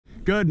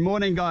Good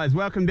morning guys,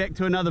 welcome back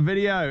to another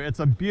video. It's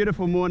a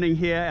beautiful morning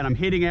here and I'm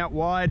heading out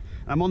wide.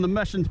 I'm on the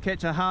mission to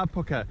catch a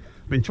hardhooker.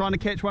 I've been trying to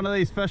catch one of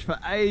these fish for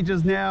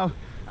ages now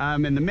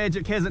and the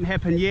magic hasn't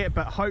happened yet,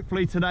 but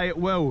hopefully today it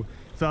will.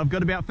 So I've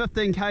got about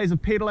 15 k's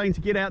of pedaling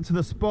to get out to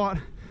the spot,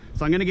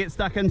 so I'm going to get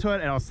stuck into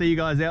it and I'll see you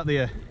guys out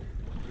there.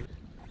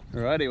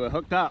 Alrighty, we're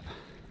hooked up.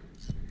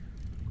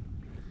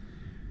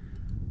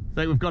 I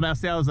think we've got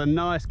ourselves a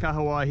nice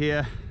kahawai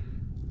here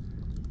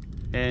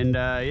and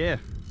yeah,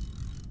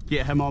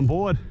 get him on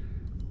board.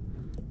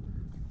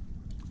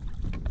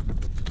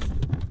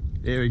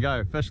 There we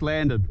go, fish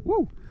landed.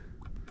 Woo!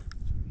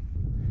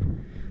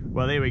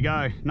 Well, there we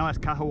go, nice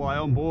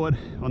kahawai on board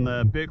on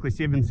the Berkley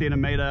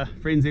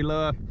 7cm frenzy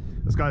lure.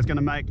 This guy's going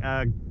to make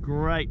a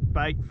great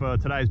bait for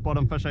today's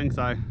bottom fishing,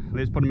 so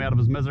let's put him out of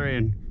his misery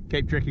and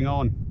keep trekking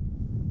on.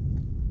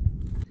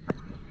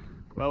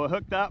 Well, we're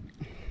hooked up.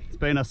 It's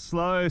been a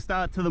slow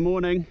start to the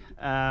morning.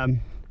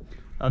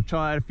 I've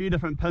tried a few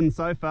different pins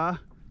so far,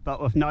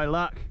 but with no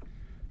luck.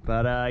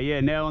 But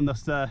yeah, now on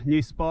this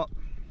new spot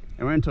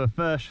and we're into a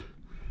fish.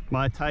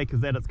 My take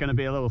is that it's going to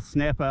be a little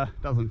snapper.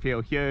 Doesn't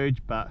feel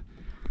huge, but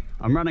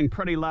I'm running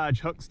pretty large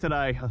hooks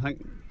today. I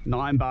think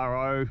 9 bar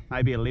O,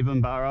 maybe 11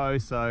 bar O,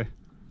 so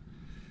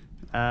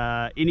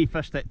any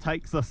fish that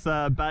takes this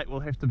bait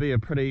will have to be a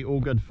pretty all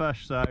good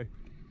fish. So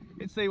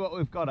let's see what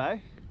we've got, eh?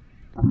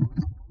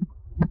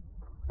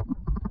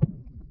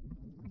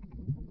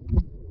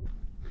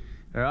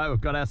 Alright,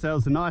 we've got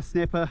ourselves a nice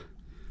snapper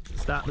to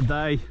start the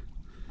day.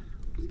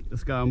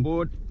 Let's go on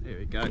board. There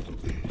we go.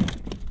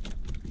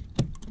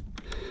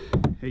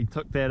 He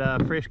took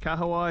that fresh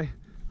kahawai.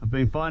 I've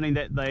been finding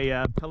that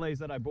the pillies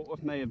that I brought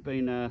with me have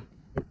been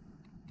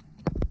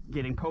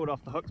getting pulled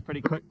off the hooks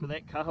pretty quick, but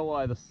that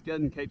kahawai, the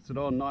skin keeps it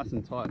on nice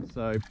and tight.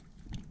 So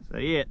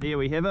yeah, there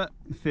we have it.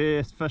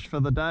 First fish for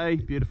the day.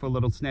 Beautiful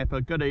little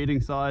snapper, good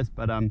eating size,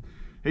 but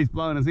he's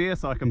blown his ear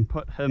so I can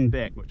put him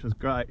back, which is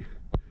great.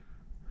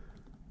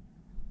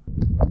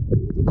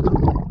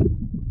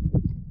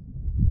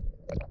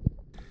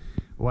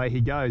 Away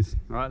he goes.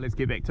 All right, let's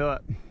get back to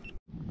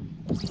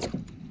it.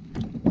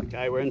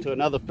 Okay, we're into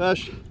another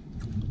fish.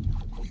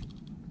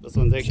 This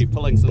one's actually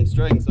pulling some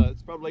string, so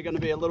it's probably going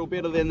to be a little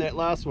better than that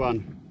last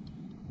one.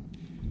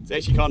 It's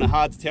actually kind of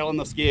hard to tell on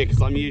this gear because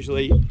I'm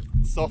usually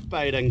soft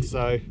baiting,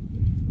 so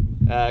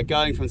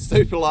going from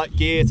super light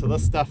gear to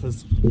this stuff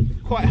is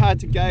quite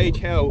hard to gauge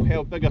how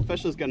big a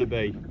fish is going to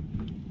be.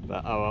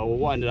 But oh well, we'll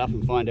wind it up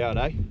and find out,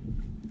 eh?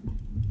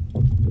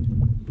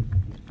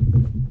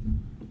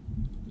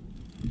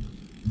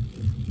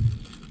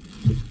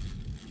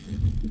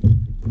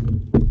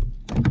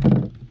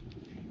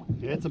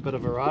 Yeah, it's a bit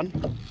of a run.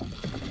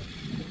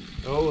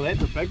 Oh,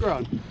 that's a big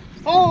run.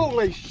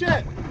 Holy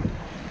shit!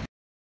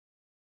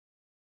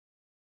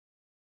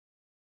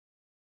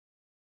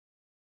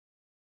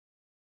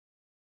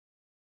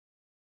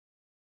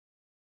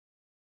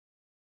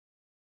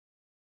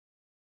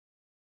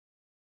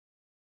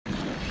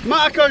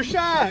 Mako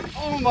shark!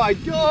 Oh my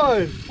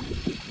god!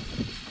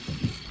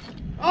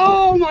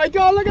 Oh my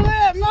god, look at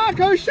that!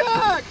 Mako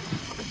shark!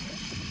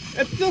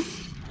 It's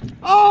just...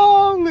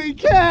 holy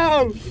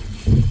cow!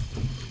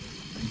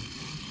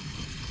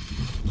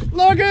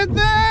 Look at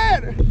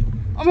that!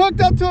 I'm hooked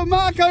up to a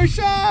Mako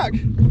shark!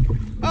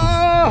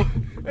 Oh,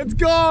 it's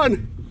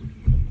gone!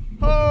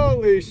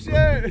 Holy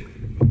shit!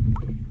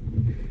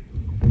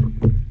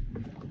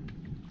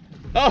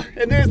 Oh,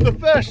 and there's the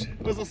fish.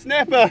 It was a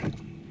snapper.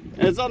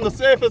 And it's on the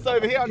surface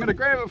over here. I'm going to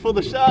grab it before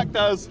the shark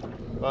does.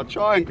 I'll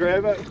try and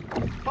grab it.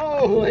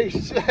 Holy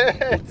shit!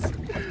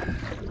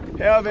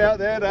 How about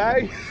that,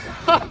 eh?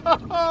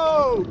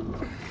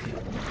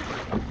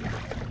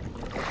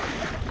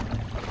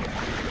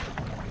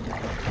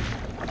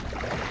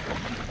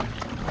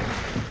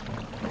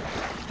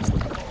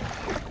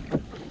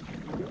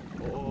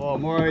 Oh,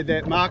 I'm worried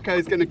that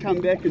Mako's going to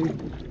come back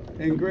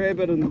and grab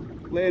it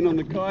and land on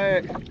the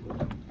kayak.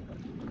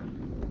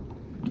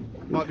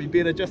 Might be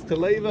better just to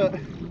leave it.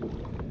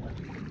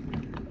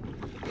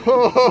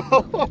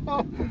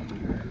 Oh,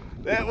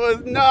 that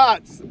was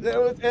nuts. That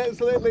was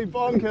absolutely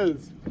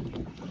bonkers.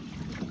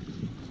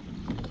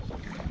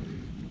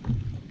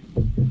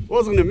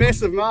 Wasn't a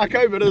massive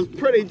Mako, but it was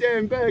pretty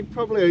damn big.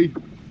 Probably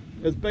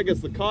as big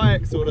as the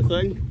kayak sort of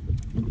thing.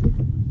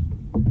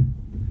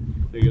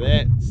 Look at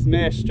that,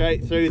 smashed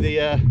straight through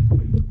the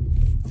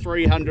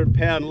 300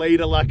 pound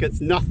leader like it's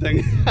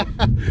nothing.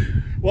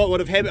 What would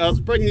have happened, I was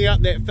bringing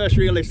up that fish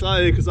really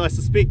slowly because I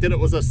suspected it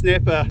was a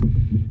snapper,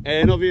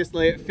 and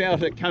obviously it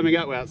felt it coming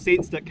up, well it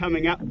sensed it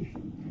coming up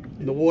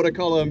in the water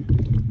column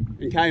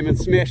and came and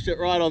smashed it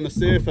right on the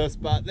surface,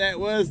 but that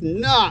was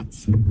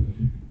nuts.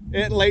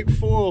 It leaped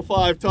 4 or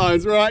 5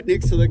 times right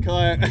next to the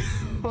kayak.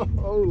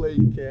 Holy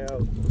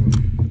cow.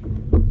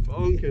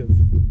 Bonkers.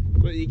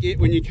 What you get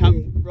when you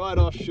come right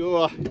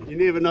offshore. You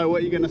never know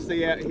what you're going to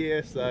see out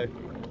here, so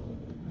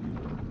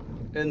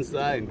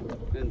insane,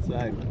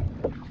 insane.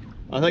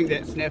 I think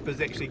that snapper's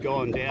actually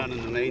gone down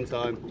in the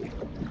meantime.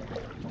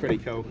 Pretty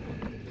cool.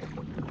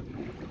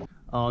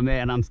 Oh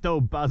man, I'm still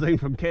buzzing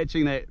from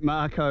catching that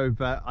Mako,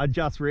 but I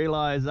just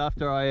realized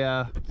after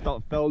I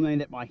stopped filming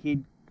that my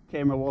head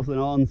camera wasn't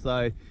on,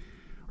 so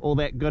all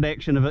that good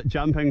action of it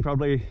jumping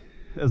probably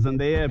isn't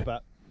there.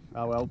 But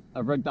oh well,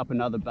 I've rigged up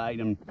another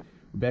bait and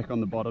we're back on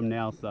the bottom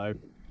now, so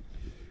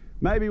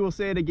maybe we'll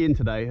see it again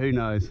today, who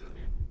knows.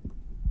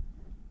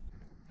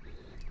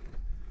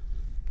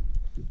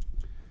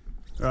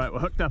 All right, we're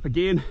hooked up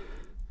again.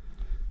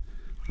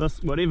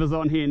 This, whatever's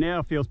on here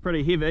now, feels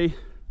pretty heavy.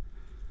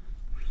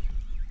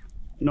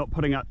 Not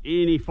putting up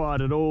any fight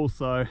at all,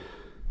 so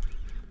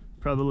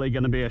probably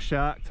going to be a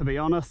shark, to be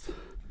honest,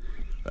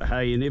 but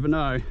hey, you never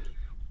know.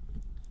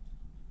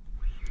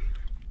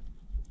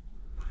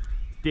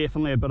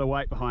 Definitely a bit of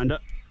weight behind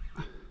it.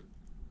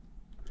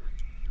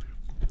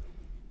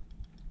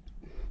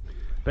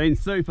 Been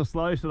super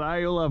slow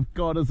today. All I've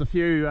got is a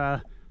few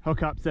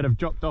hookups that have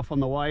dropped off on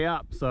the way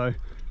up, so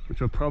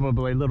which were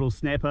probably little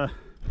snapper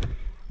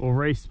or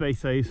reef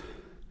species.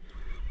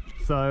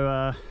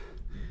 So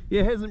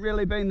yeah, it hasn't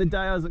really been the day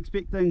I was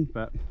expecting,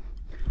 but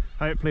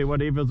hopefully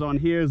whatever's on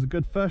here is a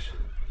good fish.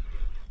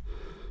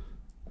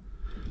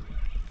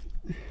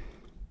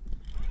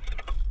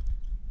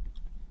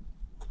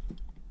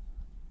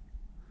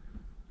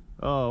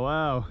 Oh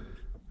wow,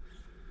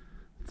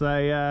 it's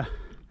a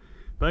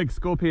big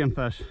scorpion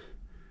fish,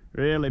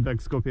 really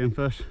big scorpion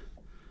fish.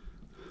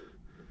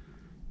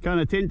 Kind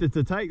of tempted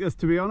to take this,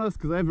 to be honest,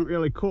 because I haven't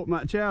really caught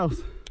much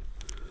else.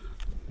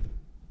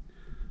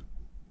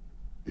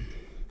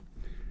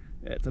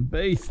 It's a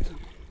beast.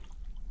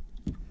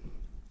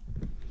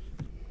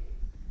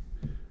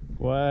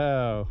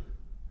 Wow,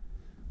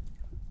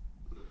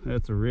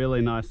 that's a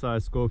really nice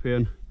sized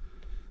scorpion.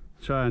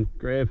 Try and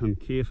grab him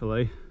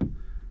carefully.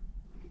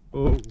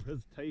 Oh,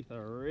 his teeth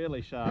are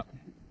really sharp.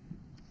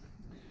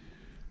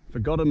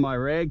 Forgotten my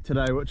rag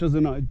today, which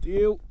isn't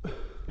ideal.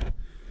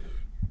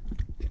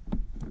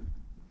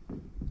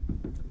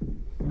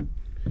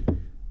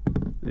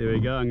 There we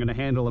go. I'm going to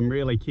handle him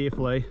really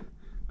carefully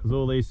because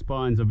all these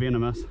spines are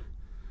venomous.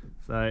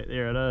 So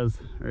there it is,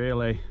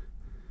 really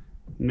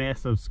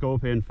massive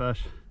scorpion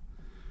fish.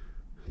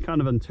 Kind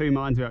of in two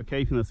minds about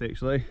keeping this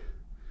actually.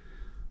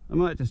 I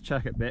might just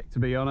chuck it back, to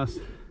be honest.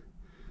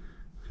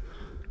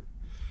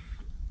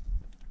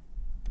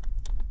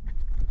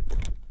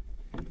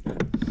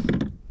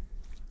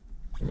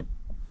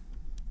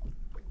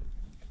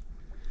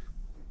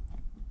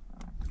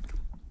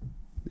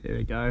 There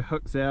we go,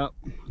 hook's out.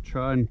 I'll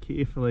try and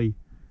carefully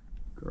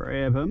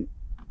grab him.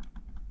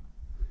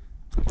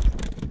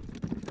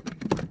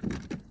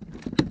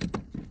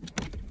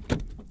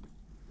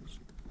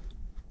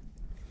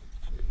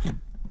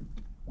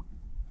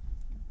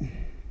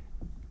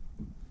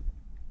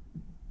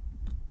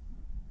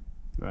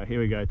 Right,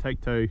 here we go,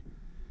 take two.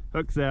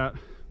 Hook's out.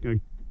 Going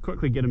to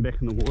quickly get him back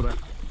in the water.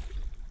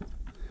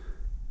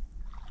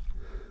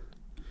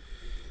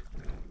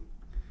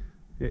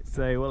 Let's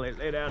see, will it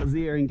let out his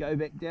ear and go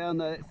back down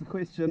though? That's the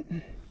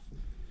question.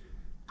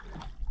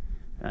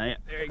 Yeah,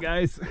 there he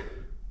goes.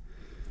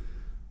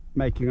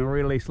 Making a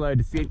really slow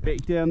descent back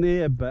down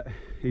there, but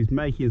he's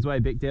making his way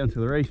back down to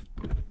the reef.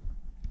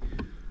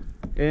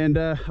 And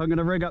I'm going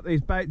to rig up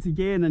these baits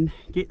again and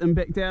get them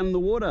back down in the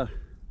water.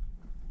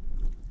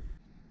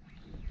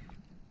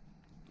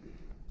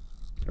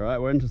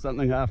 Alright, we're into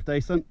something half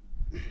decent.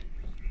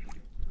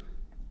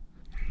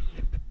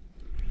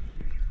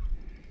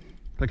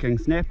 Picking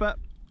snapper.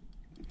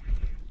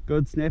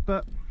 Good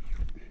snapper.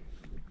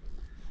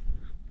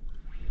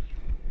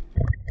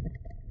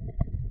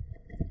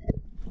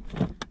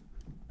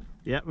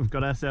 Yep, we've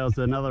got ourselves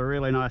another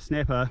really nice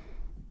snapper.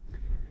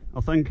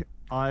 I think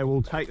I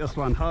will take this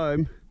one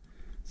home,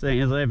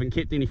 seeing as I haven't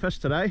kept any fish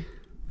today.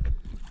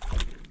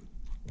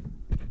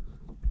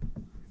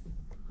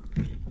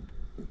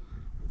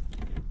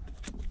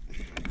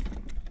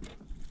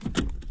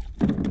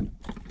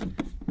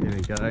 There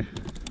we go.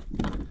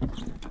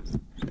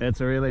 That's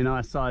a really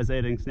nice size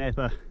eating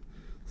snapper.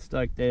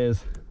 Stoked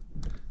as.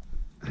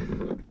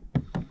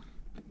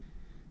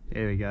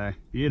 There we go,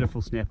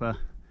 beautiful snapper.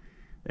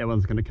 That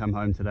one's going to come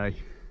home today.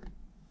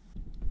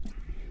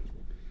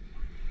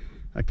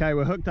 Okay,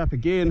 we're hooked up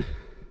again.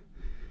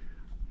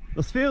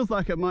 This feels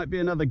like it might be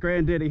another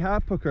granddaddy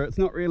half hooker. It's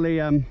not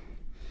really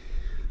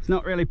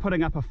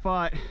putting up a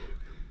fight,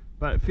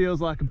 but it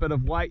feels like a bit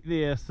of weight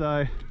there.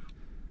 So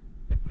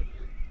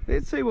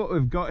let's see what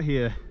we've got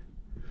here.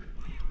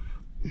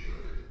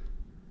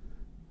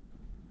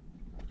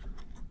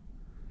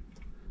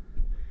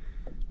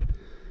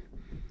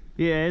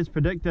 Yeah, as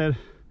predicted,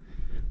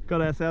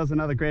 got ourselves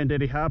another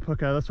granddaddy harp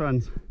hooker. This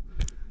one's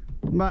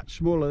much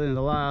smaller than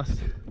the last.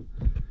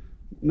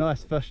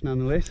 Nice fish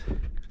nonetheless.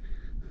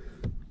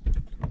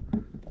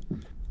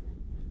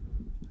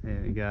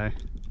 There we go.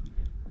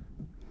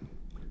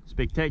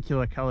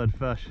 Spectacular coloured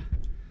fish.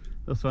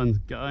 This one's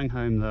going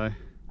home though.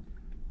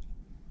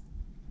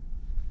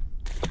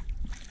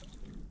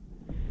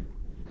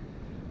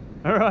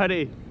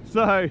 Alrighty,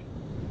 so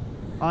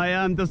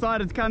I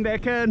decided to come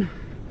back in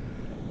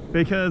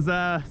because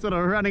sort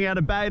of running out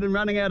of bait and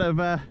running out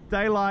of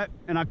daylight,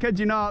 and I kid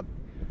you not,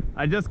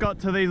 I just got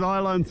to these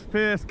islands,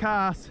 first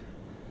cast,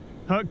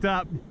 hooked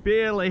up,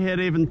 barely had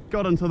even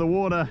got into the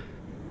water.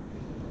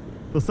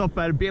 The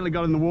softbait had barely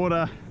got in the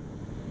water,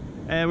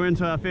 and we're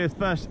into our first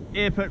fish.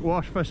 Epic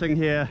wash fishing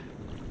here.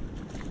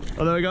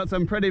 Although we got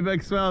some pretty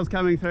big swells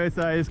coming through,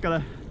 so you just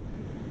gotta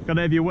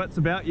have your wits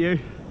about you.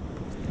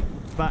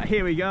 But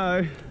here we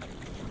go.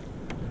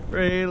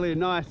 Really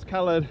nice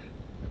coloured,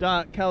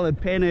 dark coloured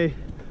penny.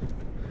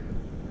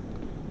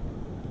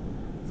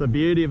 It's a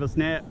beauty of a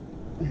snap.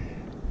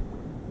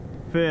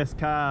 First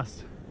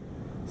cast.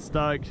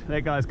 Stoked.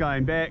 That guy's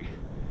going back.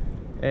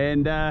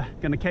 And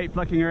gonna keep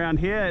flicking around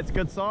here. It's a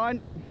good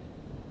sign.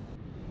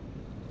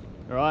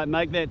 Alright,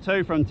 make that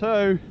 2 from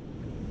 2.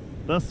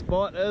 This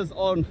spot is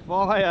on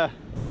fire.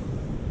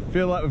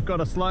 Feel like we've got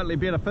a slightly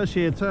better fish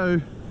here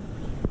too.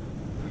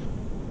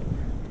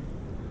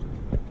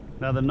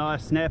 Another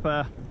nice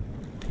snapper.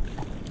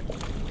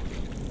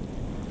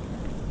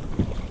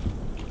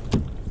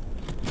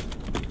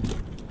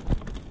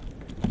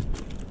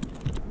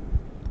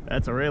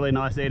 That's a really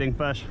nice eating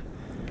fish.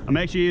 I'm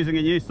actually using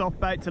a new soft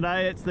bait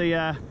today. It's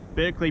the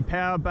Berkley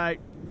Power Bait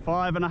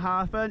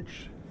 5.5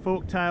 inch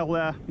fork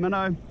tail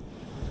minnow.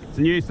 It's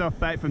a new soft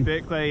bait from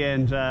Berkley,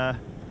 and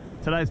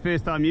today's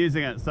first time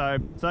using it. So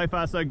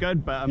far so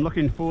good, but I'm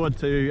looking forward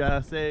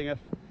to seeing if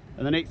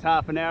in the next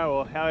half an hour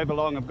or however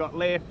long I've got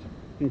left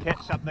can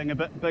catch something a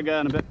bit bigger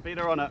and a bit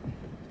better on it.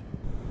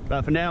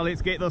 But for now,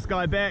 let's get this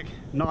guy back.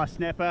 Nice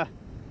snapper.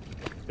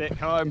 Back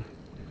home.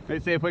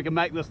 Let's see if we can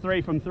make this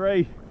 3 from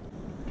 3.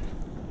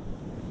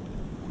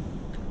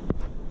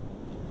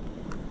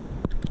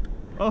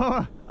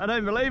 Oh, I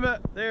don't believe it.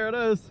 There it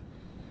is.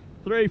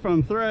 3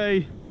 from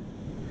 3.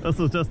 This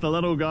is just a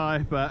little guy,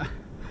 but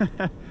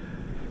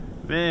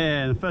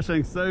man,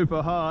 fishing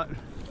super hot.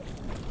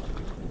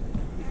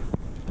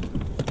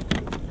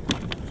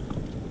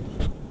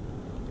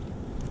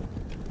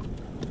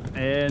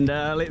 And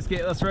let's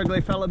get this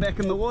wriggly fella back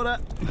in the water.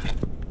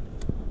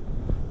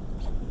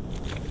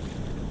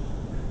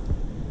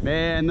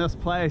 Man, this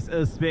place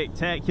is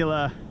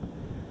spectacular.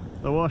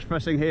 The wash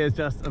fishing here is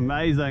just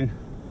amazing.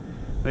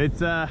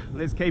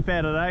 Let's keep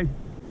at it, eh?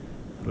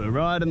 We're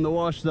right in the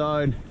wash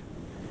zone,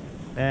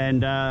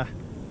 and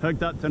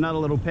hooked up to another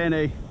little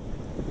penny.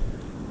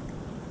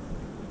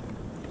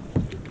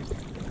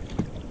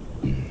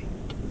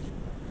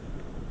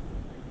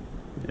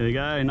 There we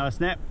go, nice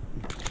snap.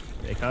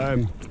 Back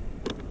home.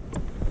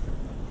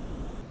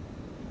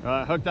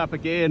 Right, hooked up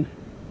again.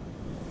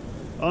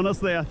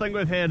 Honestly, I think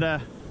we've had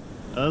this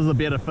is a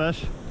better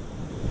fish.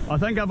 I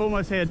think I've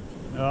almost had,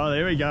 oh,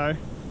 there we go.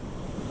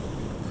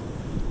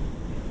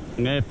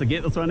 I'm gonna have to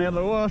get this one out of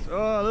the wash.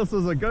 Oh, this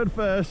is a good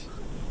fish.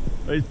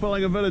 He's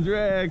pulling a bit of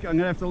drag. I'm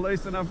gonna have to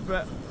loosen up a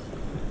bit.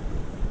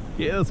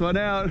 Get this one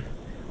out.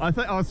 I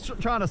think I was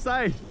trying to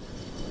say,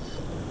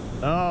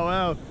 oh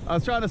well, I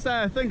was trying to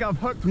say I think I've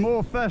hooked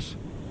more fish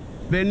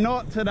than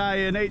not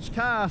today in each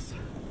cast.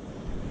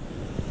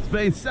 It's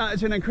been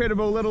such an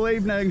incredible little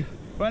evening.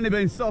 I've only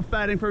been soft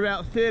baiting for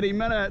about 30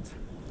 minutes.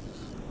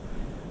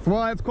 That's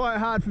why it's quite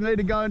hard for me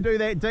to go and do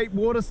that deep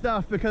water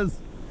stuff, because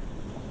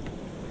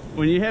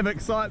when you have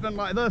excitement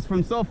like this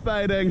from soft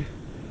baiting,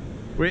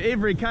 where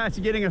every cast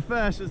you're getting a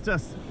fish, it's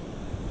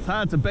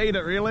hard to beat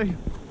it really.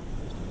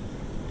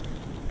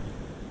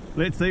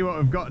 Let's see what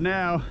we've got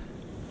now.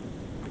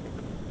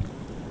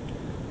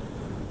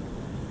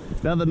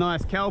 Another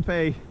nice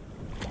kelpie.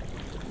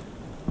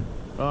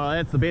 Oh,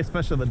 that's the best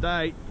fish of the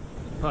day,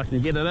 if I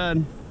can get it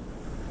in.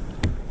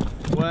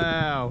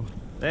 Wow,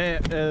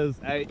 that's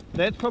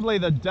probably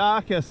the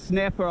darkest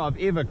snapper I've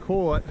ever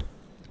caught.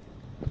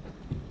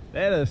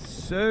 That is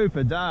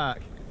super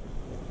dark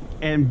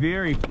and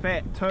very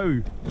fat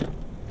too.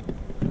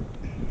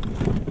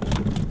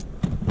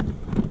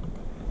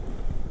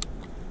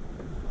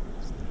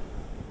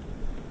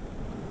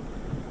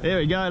 There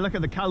we go, look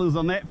at the colours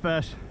on that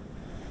fish.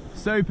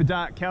 Super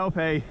dark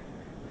kelpie,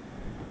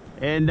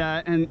 and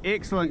in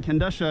excellent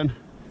condition.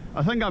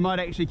 I think I might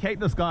actually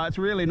keep this guy. It's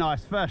a really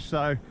nice fish,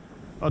 so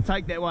I'll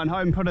take that one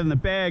home, put it in the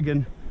bag,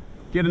 and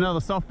get another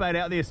soft bait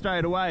out there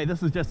straight away.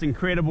 This is just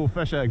incredible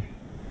fishing.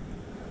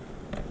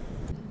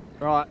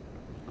 Right,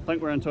 I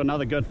think we're into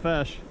another good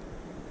fish.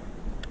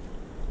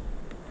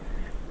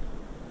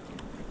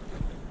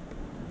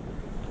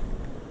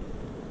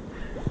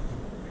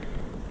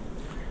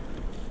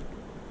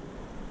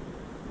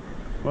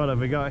 What have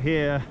we got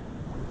here?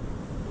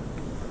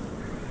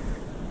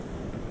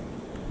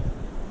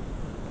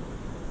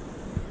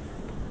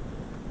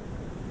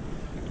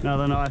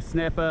 Another nice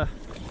snapper.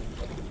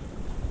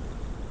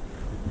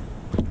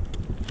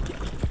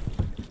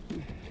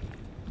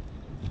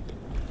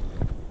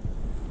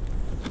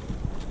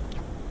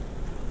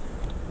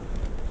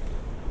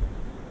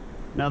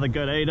 Another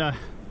good eater,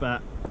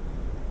 but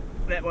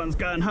that one's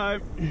going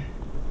home.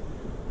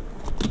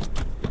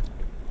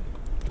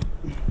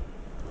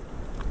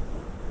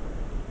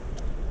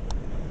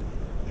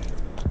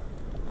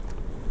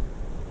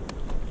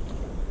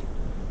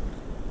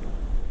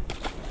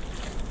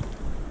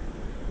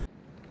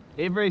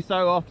 Every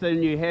so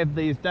often you have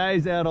these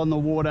days out on the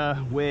water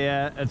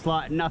where it's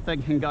like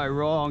nothing can go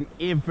wrong.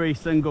 Every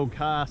single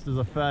cast is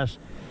a fish,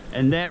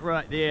 and that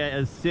right there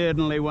is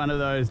certainly one of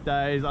those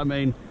days. I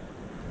mean,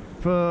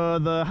 for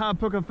the hard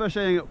pooker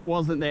fishing it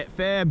wasn't that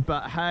fab,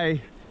 but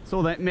hey,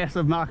 saw that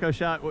massive Mako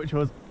shark, which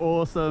was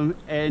awesome,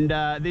 and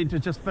then to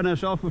just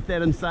finish off with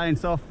that insane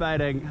soft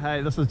baiting.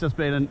 Hey, this has just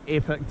been an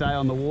epic day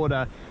on the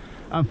water.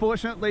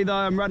 Unfortunately though,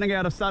 I'm running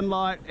out of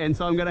sunlight, and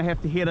so I'm going to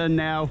have to head in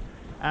now.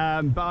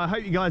 But I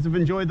hope you guys have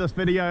enjoyed this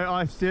video.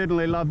 I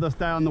certainly love this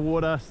day on the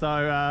water.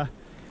 So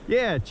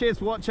yeah, cheers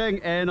for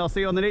watching, and I'll see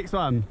you on the next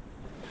one.